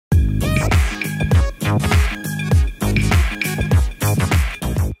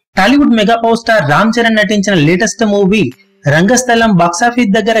Tollywood mega power star Ram Charan నటించిన latest movie రంగస్థలం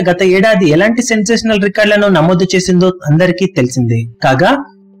box office దగ్గర గత ఏడాది ఎలాంటి సెన్సేషనల్ రికార్డులను నమోదు చేసిందో అందరికీ తెలిసిందే. కాగా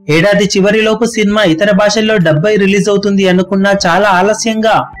ఏడాది చివరిలోపు సినిమా ఇతర భాషల్లో డబ్బై రిలీజ్ అవుతుంది అనుకున్నా చాలా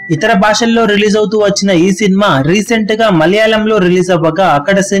ఆలస్యంగా ఇతర భాషల్లో రిలీజ్ అవుతూ వచ్చిన ఈ సినిమా రీసెంట్ గా మలయాళంలో రిలీజ్ అవ్వగా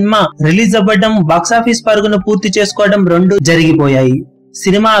అక్కడ సినిమా రిలీజ్ అవ్వడం, బాక్సాఫీస్ పరుగును పూర్తి చేసుకోవడం రెండు జరిగిపోయాయి.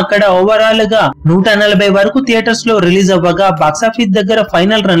 సినిమా అక్కడ ఓవరాల్ గా 140 వరకు థియేటర్స్ లో రిలీజ్ అవ్వగా బాక్సాఫీస్ దగ్గర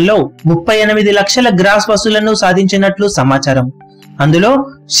ఫైనల్ రన్ లో 38 లక్షల గ్రాస్ వసూలను సాధించినట్లు సమాచారం. అందులో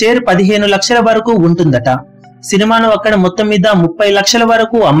షేర్ 15 లక్షల వరకు ఉంటుందట. సినిమాను అక్కడ మొత్తం మీద 30 లక్షల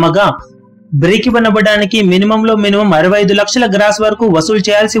వరకు అమ్మగా బ్రేక్ ఇవ్వడానికి మినిమం 65 లక్షల గ్రాస్ వరకు వసూలు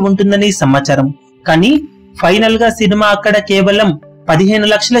చేయాల్సి ఉంటుందని సమాచారం. కానీ ఫైనల్ గా సినిమా అక్కడ కేవలం 15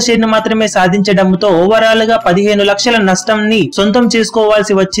 లక్షల షేర్ను మాత్రమే సాధించడంతో ఓవరాల్ గా 15 లక్షల నష్టాన్ని సొంతం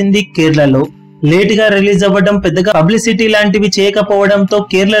చేసుకోవాల్సి వచ్చింది. కేరళలో లేట్ గా రిలీజ్ అవ్వడం, పెద్దగా పబ్లిసిటీ లాంటివి చేయకపోవడంతో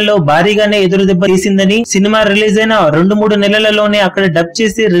కేరళలో భారీగానే ఎదురుదెబ్బ తీసిందని, సినిమా రిలీజ్ అయిన 2-3 నెలలలోనే అక్కడ డబ్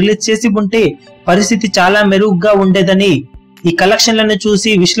చేసి రిలీజ్ చేసి ఉంటే పరిస్థితి చాలా మెరుగ్గా ఉండేదని ఈ కలెక్షన్లను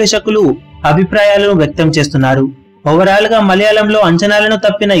చూసి విశ్లేషకులు అభిప్రాయాలను వ్యక్తం చేస్తున్నారు. ఓవరాల్ గా మలయాళంలో అంచనాలను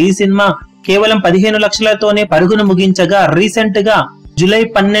తప్పిన ఈ సినిమా కేవలం 15 లక్షలతోనే పరుగును ముగించగా రీసెంట్ గా జూలై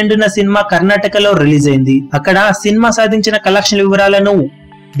 12న సినిమా కర్ణాటకలో రిలీజ్ అయింది. అక్కడ సినిమా సాధించిన కలెక్షన్ వివరాలను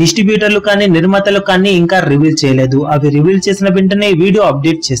డిస్ట్రిబ్యూటర్లు కానీ నిర్మాతలు కానీ ఇంకా రివీల్ చేయలేదు. అవి రివీల్ చేసిన వెంటనే వీడియో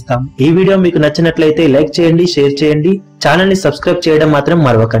అప్డేట్ చేస్తాం. ఈ వీడియో మీకు నచ్చినట్లయితే లైక్ చేయండి, షేర్ చేయండి, ఛానల్ ని సబ్స్క్రైబ్ చేయడం మాత్రం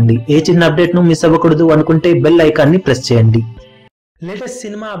మరవకండి. ఏ చిన్న అప్డేట్ ను మిస్ అవ్వకూడదు అనుకుంటే బెల్ ఐకాన్ ని ప్రెస్ చేయండి. లేటెస్ట్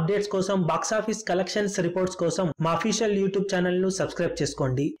సినిమా అప్డేట్స్ కోసం, బాక్సాఫీస్ కలెక్షన్స్ రిపోర్ట్స్ కోసం మా అఫీషియల్ యూట్యూబ్ ఛానల్ ను సబ్స్క్రైబ్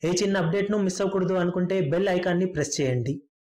చేసుకోండి. ఏ చిన్న అప్డేట్ ను మిస్ అవ్వకూడదు అనుకుంటే బెల్ ఐకాన్ ని ప్రెస్ చేయండి.